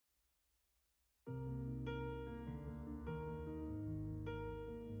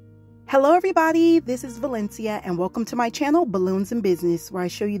Hello everybody, this is Valencia and welcome to my channel Balloons and Business, where I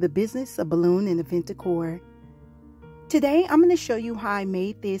show you the business of balloon and event decor. Today I'm going to show you how I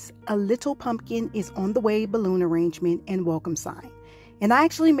made this "A Little Pumpkin is on the Way" balloon arrangement and welcome sign. And I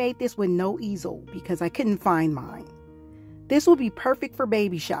actually made this with no easel because I couldn't find mine. This will be perfect for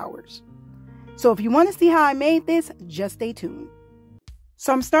baby showers. So if you want to see how I made this, just stay tuned.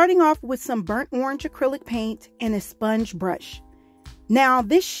 So I'm starting off with some burnt orange acrylic paint and a sponge brush. Now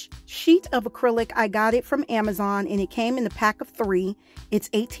this sheet of acrylic, I got it from Amazon and it came in a pack of 3. It's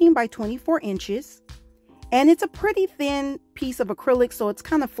 18 by 24 inches and it's a pretty thin piece of acrylic, so it's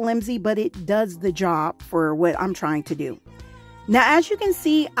kind of flimsy, but it does the job for what I'm trying to do. Now as you can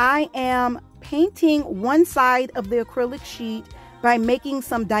see, I am painting one side of the acrylic sheet by making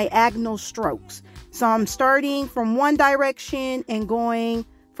some diagonal strokes. So I'm starting from one direction and going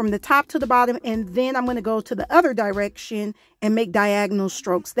from the top to the bottom, and then I'm going to go to the other direction and make diagonal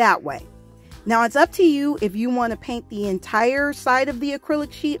strokes that way. Now it's up to you if you want to paint the entire side of the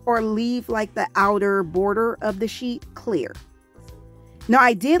acrylic sheet or leave like the outer border of the sheet clear. Now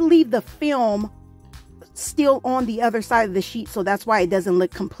I did leave the film still on the other side of the sheet, so that's why it doesn't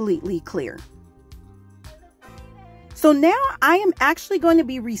look completely clear. So now I am actually going to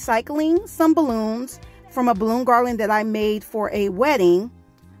be recycling some balloons from a balloon garland that I made for a wedding.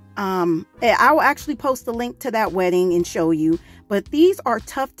 I will actually post a link to that wedding and show you, but these are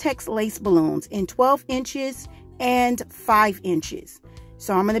Tuftex lace balloons in 12 inches and 5 inches.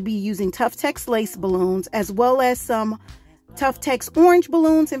 So I'm going to be using Tuftex lace balloons as well as some Tuftex orange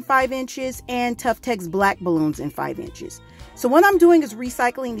balloons in 5 inches and Tuftex black balloons in 5 inches. So what I'm doing is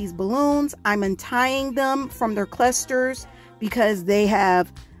recycling these balloons. I'm untying them from their clusters because they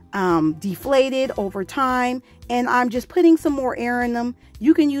have deflated over time, and I'm just putting some more air in them.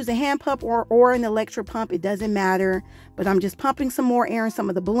 You can use a hand pump or an electric pump, it doesn't matter, but I'm just pumping some more air in some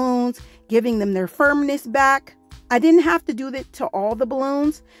of the balloons, giving them their firmness back. I didn't have to do that to all the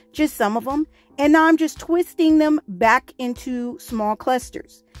balloons, just some of them, and now I'm just twisting them back into small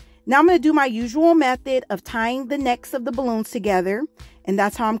clusters. Now I'm going to do my usual method of tying the necks of the balloons together, and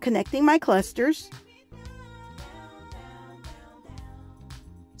that's how I'm connecting my clusters.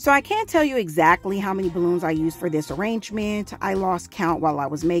 So I can't tell you exactly how many balloons I used for this arrangement. I lost count while I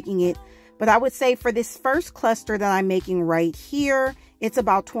was making it. But I would say for this first cluster that I'm making right here, it's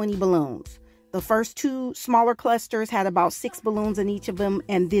about 20 balloons. The first 2 smaller clusters had about 6 balloons in each of them.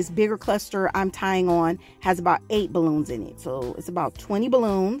 And this bigger cluster I'm tying on has about 8 balloons in it. So it's about 20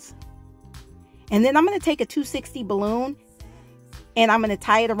 balloons. And then I'm going to take a 260 balloon and I'm going to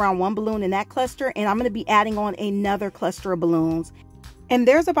tie it around one balloon in that cluster. And I'm going to be adding on another cluster of balloons. And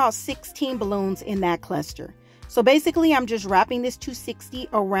there's about 16 balloons in that cluster. So basically, I'm just wrapping this 260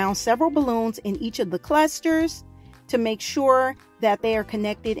 around several balloons in each of the clusters to make sure that they are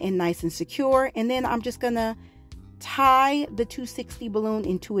connected and nice and secure. And then I'm just going to tie the 260 balloon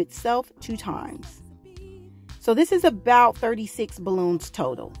into itself 2 times. So this is about 36 balloons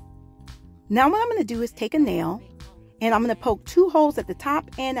total. Now what I'm going to do is take a nail and I'm going to poke 2 holes at the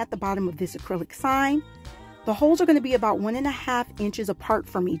top and at the bottom of this acrylic sign. The holes are going to be about 1.5 inches apart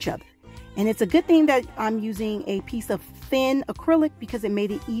from each other. And it's a good thing that I'm using a piece of thin acrylic because it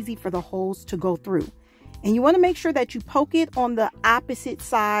made it easy for the holes to go through. And you want to make sure that you poke it on the opposite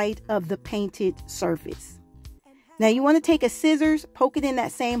side of the painted surface. Now you want to take a scissors, poke it in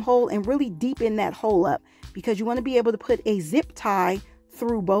that same hole and really deepen that hole up because you want to be able to put a zip tie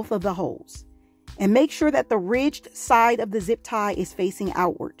through both of the holes. And make sure that the ridged side of the zip tie is facing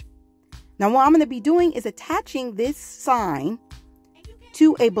outward. Now what I'm going to be doing is attaching this sign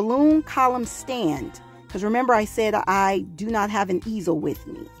to a balloon column stand. Because remember I said I do not have an easel with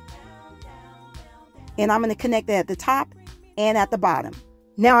me. And I'm going to connect that at the top and at the bottom.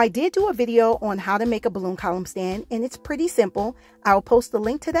 Now I did do a video on how to make a balloon column stand and it's pretty simple. I'll post the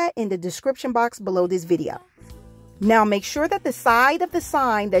link to that in the description box below this video. Now make sure that the side of the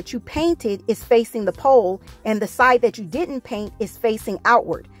sign that you painted is facing the pole and the side that you didn't paint is facing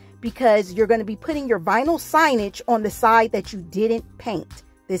outward, because you're going to be putting your vinyl signage on the side that you didn't paint.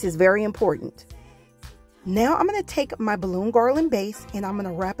 This is very important. Now I'm going to take my balloon garland base and I'm going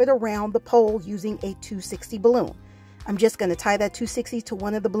to wrap it around the pole using a 260 balloon. I'm just going to tie that 260 to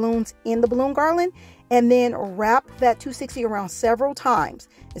one of the balloons in the balloon garland and then wrap that 260 around several times.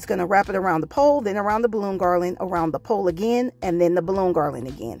 It's going to wrap it around the pole, then around the balloon garland, around the pole again, and then the balloon garland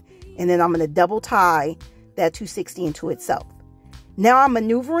again. And then I'm going to double tie that 260 into itself. Now I'm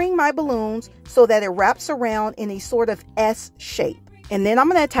maneuvering my balloons so that it wraps around in a sort of S shape. And then I'm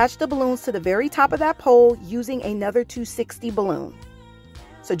going to attach the balloons to the very top of that pole using another 260 balloon.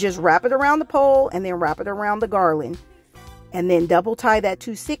 So just wrap it around the pole and then wrap it around the garland. and then double tie that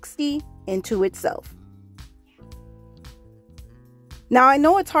 260 into itself. Now I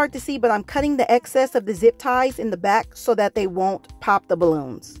know it's hard to see, but I'm cutting the excess of the zip ties in the back so that they won't pop the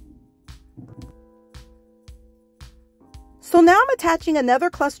balloons. So now I'm attaching another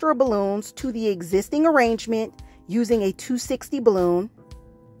cluster of balloons to the existing arrangement using a 260 balloon.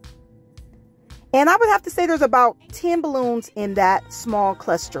 And I would have to say there's about 10 balloons in that small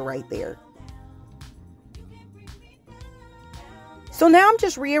cluster right there. So now I'm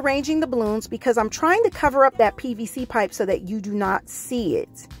just rearranging the balloons because I'm trying to cover up that PVC pipe so that you do not see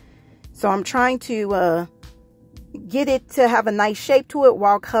it. So I'm trying to get it to have a nice shape to it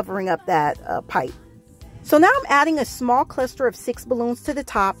while covering up that pipe. So now I'm adding a small cluster of 6 balloons to the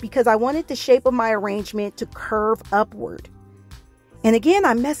top because I wanted the shape of my arrangement to curve upward. And again,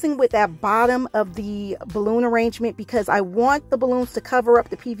 I'm messing with that bottom of the balloon arrangement because I want the balloons to cover up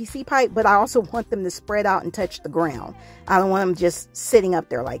the PVC pipe, but I also want them to spread out and touch the ground. I don't want them just sitting up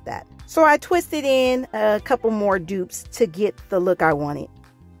there like that. So I twisted in a couple more dupes to get the look I wanted.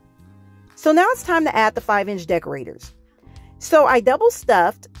 So now it's time to add the 5-inch decorators. So I double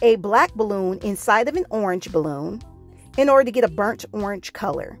stuffed a black balloon inside of an orange balloon in order to get a burnt orange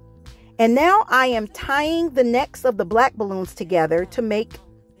color. And now I am tying the necks of the black balloons together to make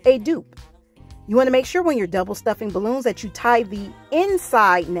a dupe. You want to make sure when you're double stuffing balloons that you tie the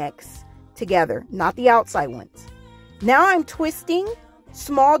inside necks together, not the outside ones. Now I'm twisting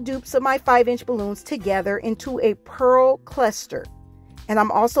small dupes of my 5-inch balloons together into a pearl cluster. And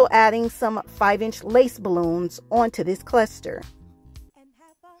I'm also adding some 5-inch lace balloons onto this cluster.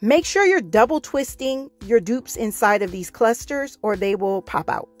 Make sure you're double twisting your dupes inside of these clusters or they will pop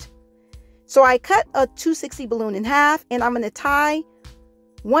out. So I cut a 260 balloon in half and I'm going to tie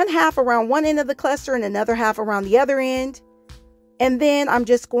one half around one end of the cluster and another half around the other end. And then I'm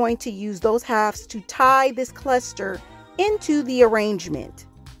just going to use those halves to tie this cluster into the arrangement.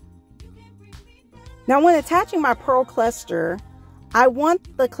 Now when attaching my pearl cluster, I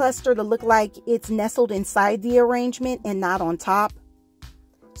want the cluster to look like it's nestled inside the arrangement and not on top.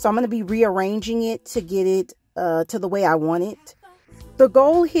 So I'm going to be rearranging it to get it to the way I want it. The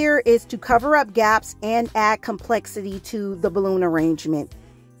goal here is to cover up gaps and add complexity to the balloon arrangement.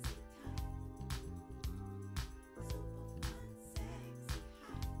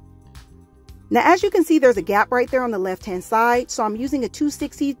 Now, as you can see, there's a gap right there on the left-hand side. So I'm using a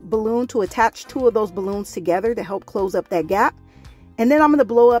 260 balloon to attach 2 of those balloons together to help close up that gap. And then I'm going to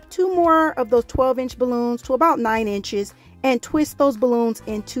blow up 2 more of those 12-inch balloons to about 9 inches and twist those balloons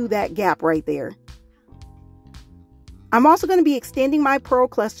into that gap right there. I'm also going to be extending my pearl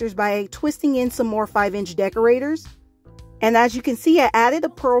clusters by twisting in some more 5-inch decorators. And as you can see, I added a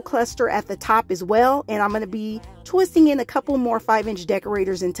pearl cluster at the top as well. And I'm going to be twisting in a couple more 5-inch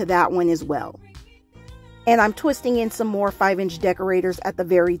decorators into that one as well. And I'm twisting in some more 5-inch decorators at the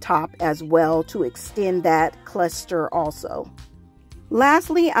very top as well to extend that cluster also.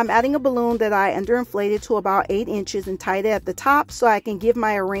 Lastly, I'm adding a balloon that I underinflated to about 8 inches and tied it at the top so I can give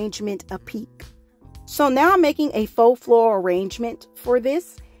my arrangement a peek. So now I'm making a faux floral arrangement for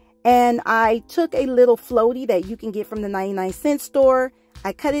this, and I took a little floaty that you can get from the 99-cent store.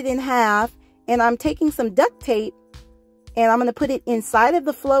 I cut it in half, and I'm taking some duct tape and I'm going to put it inside of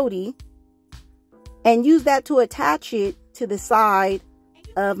the floaty and use that to attach it to the side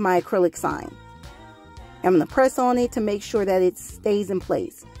of my acrylic sign. I'm going to press on it to make sure that it stays in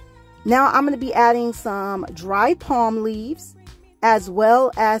place. Now I'm going to be adding some dried palm leaves as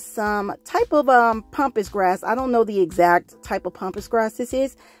well as some type of pampas grass. I don't know the exact type of pampas grass this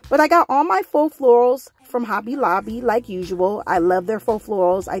is, but I got all my faux florals from Hobby Lobby like usual. I love their faux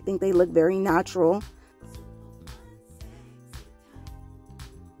florals. I think they look very natural.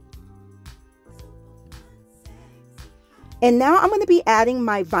 And now I'm going to be adding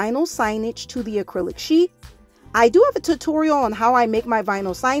my vinyl signage to the acrylic sheet. I do have a tutorial on how I make my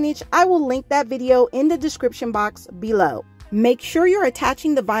vinyl signage. I will link that video in the description box below. Make sure you're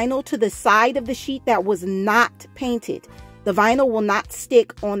attaching the vinyl to the side of the sheet that was not painted. The vinyl will not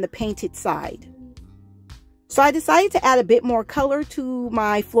stick on the painted side. So I decided to add a bit more color to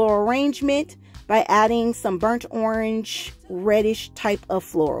my floral arrangement by adding some burnt orange, reddish type of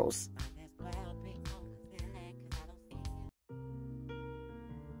florals.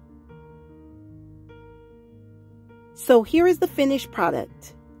 So here is the finished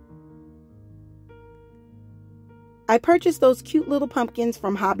product. I purchased those cute little pumpkins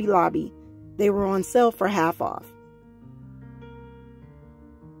from Hobby Lobby. They were on sale for half off.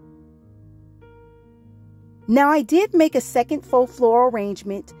 Now I did make a second faux floral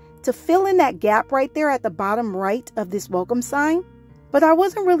arrangement to fill in that gap right there at the bottom right of this welcome sign, but I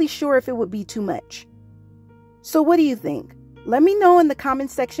wasn't really sure if it would be too much. So what do you think? Let me know in the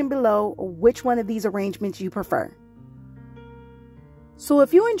comment section below which one of these arrangements you prefer. So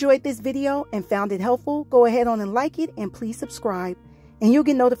if you enjoyed this video and found it helpful, go ahead on and like it and please subscribe. And you'll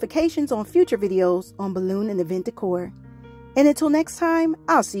get notifications on future videos on balloon and event decor. And until next time,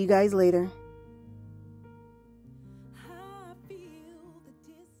 I'll see you guys later.